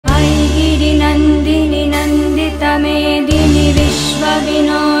मेदिनि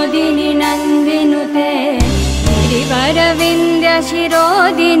विश्वविनोदिनि नन्दिनुते गिरिवरविन्द्य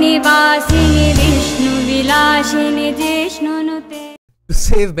शिरोदिनि वासिनि विष्णुविलासिनि जिष्णुनुते. To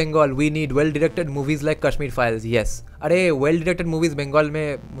save Bengal, we need well-directed movies like Kashmir Files. Yes. अरे well-directed movies Bengal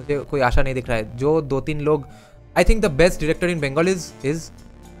में मुझे कोई आशा नहीं दिख रहा है. जो 2-3 लोग, I think the best director in Bengal is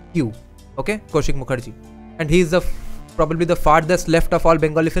Q. Okay, Quasik Mukherjee, and he is probably the farthest left of all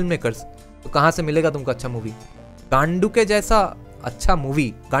Bengali filmmakers. तो कहाँ से मिलेगा तुमको अच्छा मूवी? गांडू के जैसा अच्छा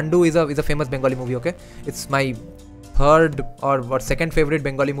movie. गांडू is a famous Bengali movie. Okay, it's my third or second favorite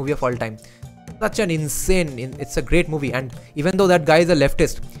Bengali movie of all time. Such an insane, it's a great movie, and even though that guy is a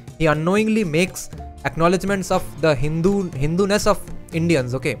leftist, he unknowingly makes acknowledgements of the Hinduness of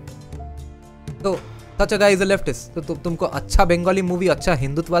Indians. Okay, so such a guy is a leftist. तो तुमको अच्छा Bengali movie, अच्छा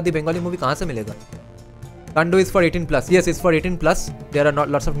हिंदुत्ववादी Bengali movie कहाँ से मिलेगा? Gandu is for 18+. Yes, it's for 18+. There are not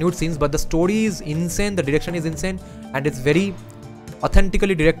lots of nude scenes, but the story is insane, the direction is insane, and it's very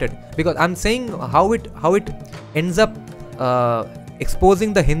authentically directed. Because I'm saying how it ends up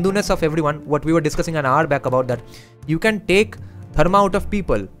exposing the Hinduness of everyone. What we were discussing an hour back about that. You can take dharma out of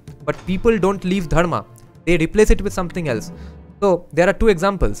people, but people don't leave dharma. They replace it with something else. So there are two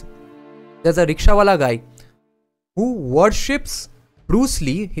examples. There's a rickshawala guy who worships Bruce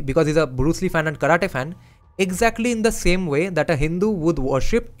Lee because he's a Bruce Lee fan and karate fan, exactly in the same way that a Hindu would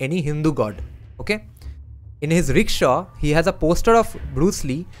worship any Hindu god. Okay, in his rickshaw he has a poster of Bruce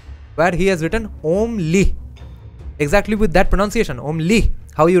Lee where he has written Om Lee, exactly with that pronunciation, Om Lee,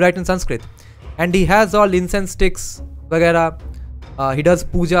 how you write in Sanskrit. And he has all incense sticks vagera, he does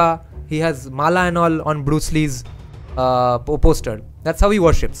puja, he has mala and all on Bruce Lee's poster. That's how he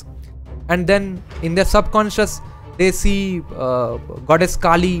worships. And then in their subconscious they see goddess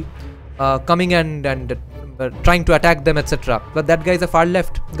Kali coming and trying to attack them, etc. But that guy is a far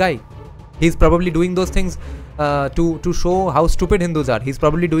left guy. He's probably doing those things to show how stupid Hindus are. He's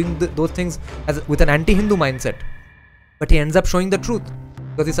probably doing those things with an anti-Hindu mindset. But he ends up showing the truth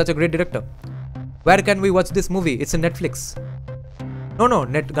because he's such a great director. Where can we watch this movie? It's in Netflix. No,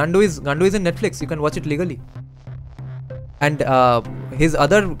 Gandu is in Netflix. You can watch it legally. And his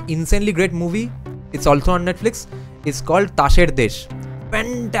other insanely great movie, it's also on Netflix. It's called Tasher Desh.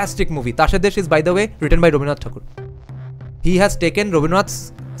 Fantastic movie. Tasher Desh is, by the way, written by Rabindranath Tagore. He has taken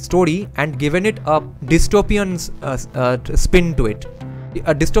Rabindranath's story and given it a dystopian spin to it.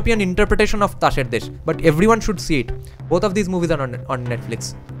 A dystopian interpretation of Tasher Desh. But everyone should see it. Both of these movies are on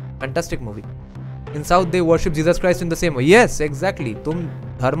Netflix. Fantastic movie. In South, they worship Jesus Christ in the same way. Yes, exactly. तुम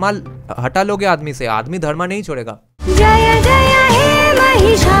धर्मा हटा लोगे आदमी से, आदमी धर्मा नहीं छोड़ेगा. जय जय हे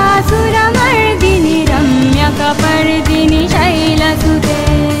महिषासुरमर्दिनि रम्यकपर्दिनि शैलसुते.